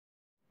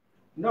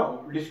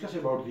Now discuss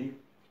about the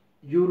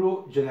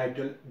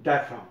urogenital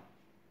diaphragm.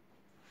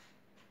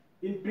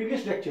 In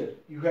previous lecture,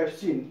 you have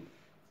seen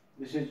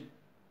this is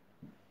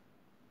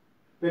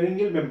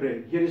perineal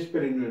membrane. Here is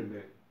perineal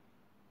membrane.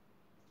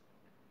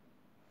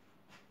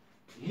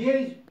 Here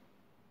is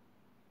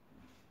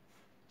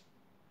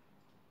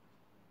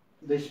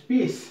the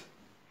space.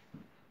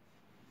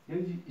 Here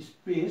is the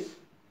space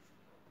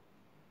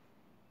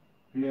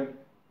where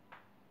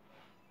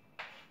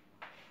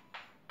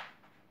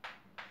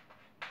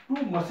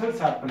two muscles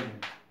are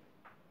present.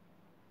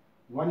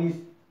 One is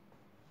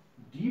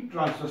deep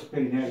transverse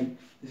perineum.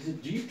 This is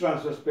deep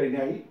transverse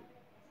perineum,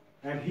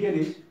 and here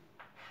is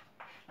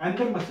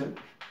another muscle.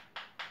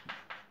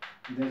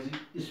 There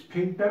is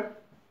sphincter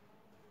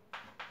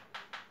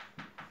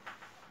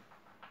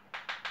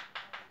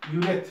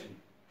urethrae.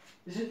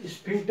 This is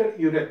sphincter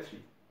urethrae.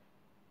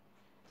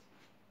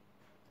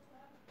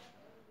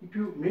 If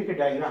you make a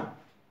diagram,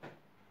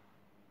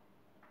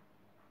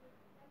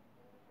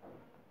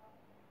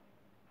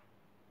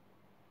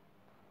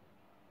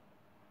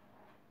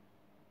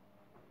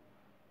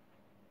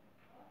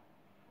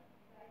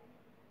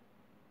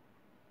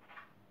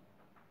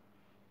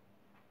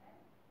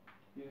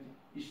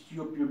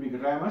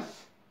 istiopubic ramus,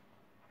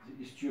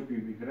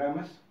 istiopubic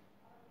ramus.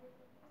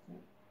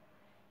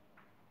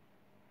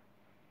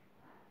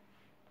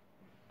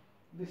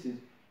 This is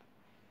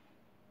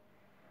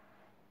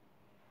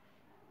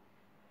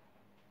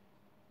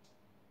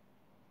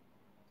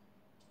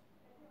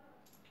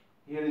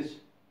here is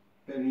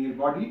perineal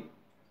body.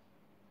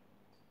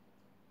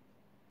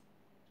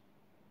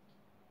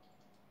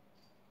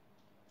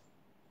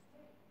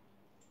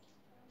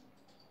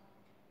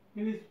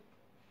 Here is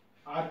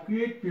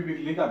arcuate pubic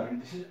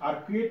ligament. This is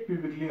arcuate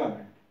pubic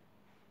ligament.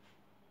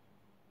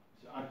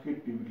 This is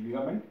arcuate pubic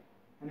ligament,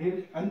 and here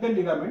is another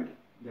ligament,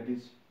 that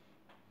is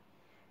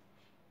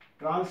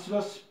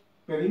transverse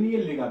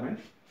perineal ligament.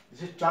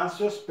 This is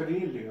transverse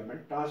perineal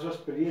ligament. Transverse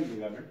perineal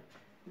ligament.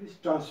 This is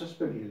transverse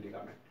perineal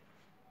ligament,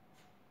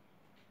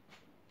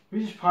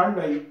 which is formed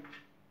by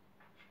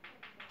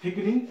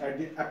thickening at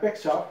the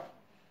apex of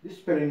this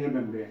perineal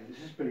membrane. This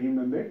is perineal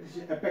membrane. This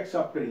is apex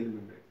of perineal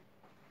membrane.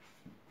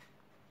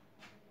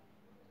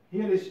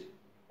 Here is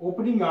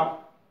opening of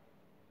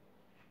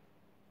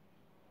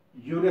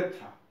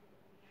urethra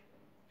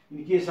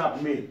in case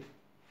of male.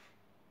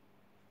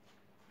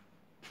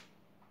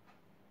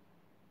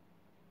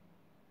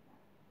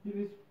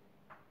 Here is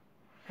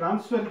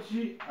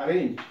transversely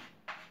arranged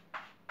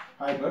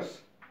fibers.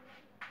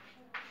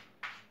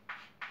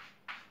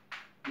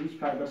 These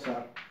fibers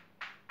are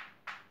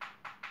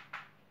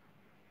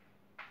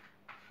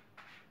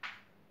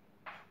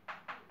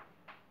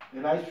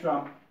arise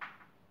from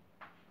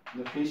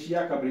the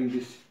fascia covering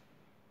this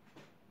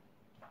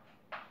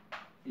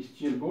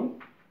ischial bone.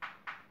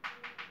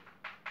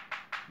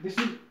 This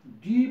is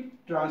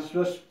deep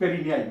transverse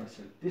perineal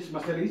muscle. This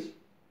muscle is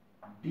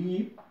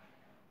deep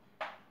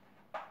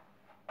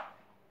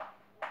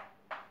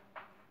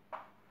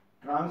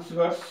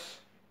transverse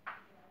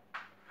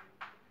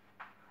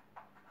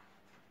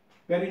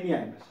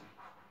perineal muscle.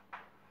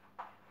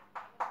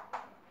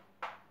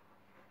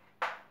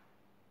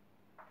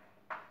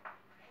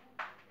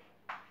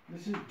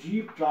 This is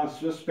deep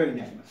transverse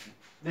perineal muscle.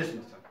 This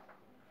muscle.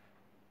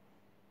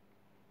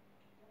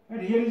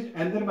 And here is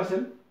another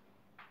muscle,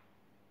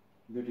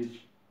 that is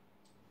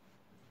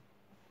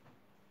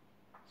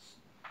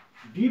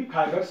deep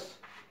fibers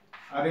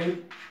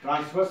arranged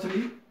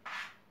transversely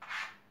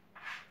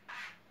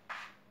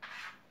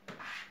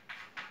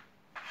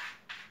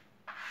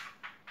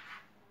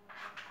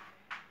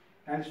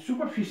and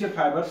superficial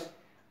fibers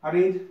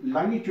arranged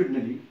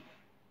longitudinally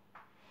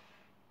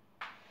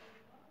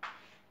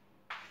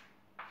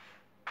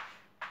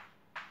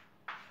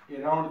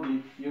around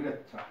the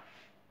urethra.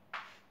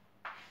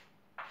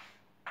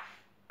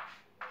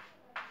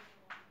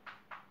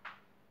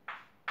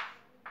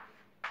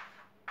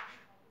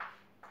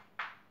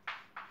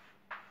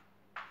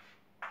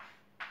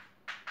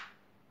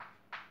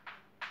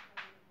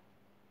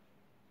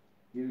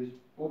 Here is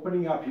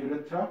opening of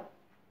urethra.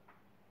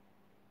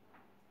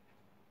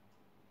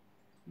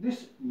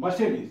 This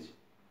muscle is,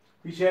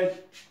 which has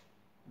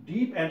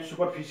deep and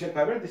superficial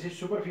fiber. This is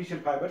superficial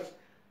fibers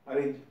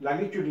arranged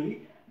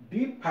longitudinally.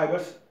 Deep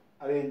fibers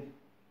arranged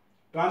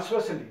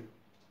transversely.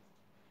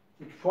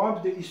 It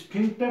forms the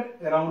sphincter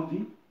around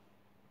the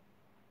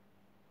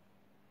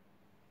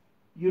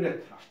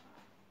urethra.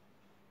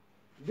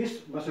 This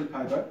muscle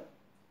fiber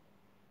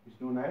is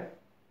known as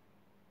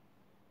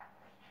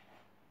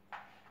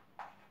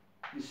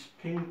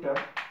sphincter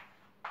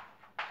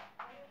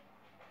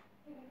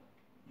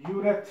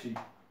urethrae.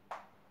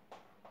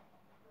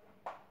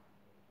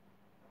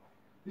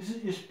 This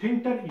is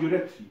sphincter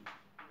urethrae.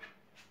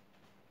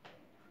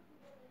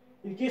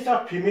 In case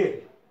of female,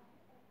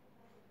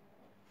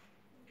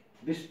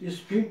 this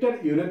sphincter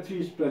urethrae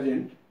is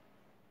present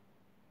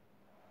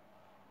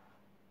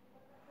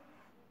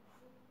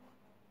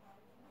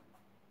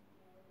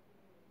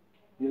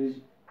here is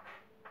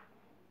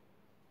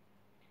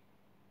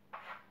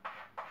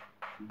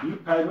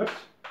deep fibers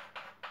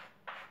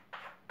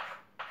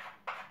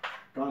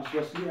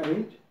transversely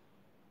arranged.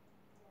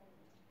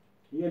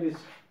 Here is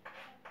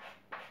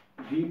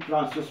deep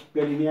transverse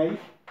perineum.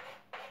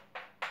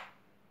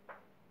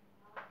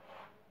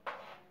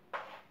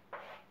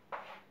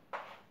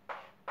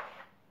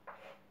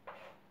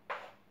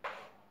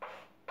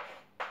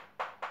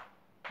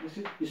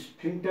 This is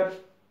sphincter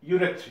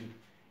urethrae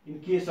in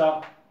case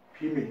of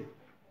female.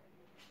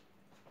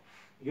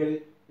 Here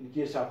in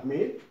case of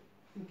male,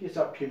 in case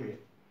of female.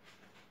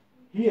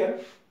 Here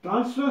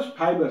transverse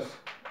fibers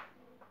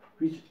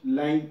which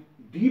line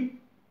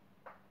deep,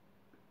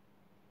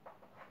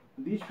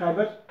 these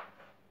fibers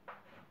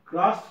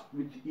cross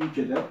with each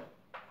other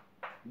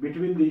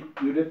between the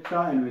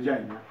urethra and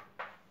vagina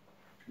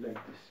like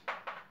this.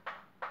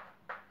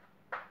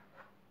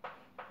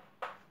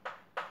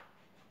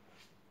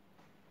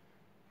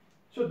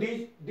 So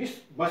this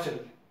muscle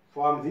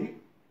forms the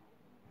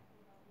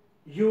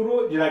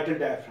urogenital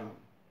diaphragm.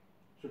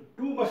 So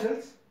two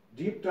muscles,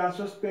 deep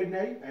transverse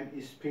perineum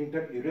and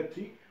sphincter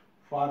urethrae,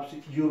 forms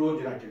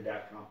urogenital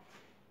diaphragm.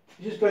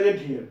 This is present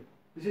here.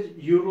 This is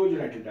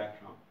urogenital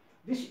diaphragm.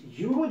 This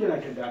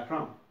urogenital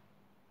diaphragm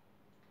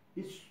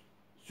is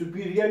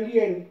superiorly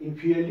and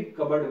inferiorly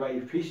covered by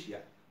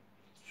fascia.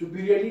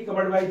 Superiorly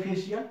covered by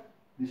fascia.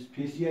 This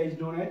fascia is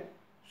known as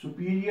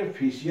superior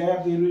fascia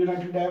of the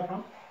urogenital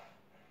diaphragm.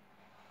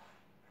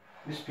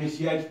 This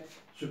fascia is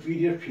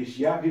superior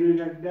fascia of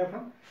urogenital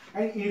diaphragm,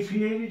 and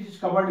inferior is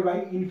covered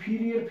by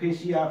inferior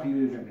fascia of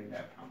urogenital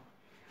diaphragm.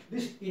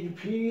 This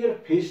inferior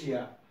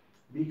fascia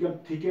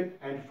becomes thickened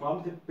and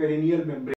forms a perineal membrane.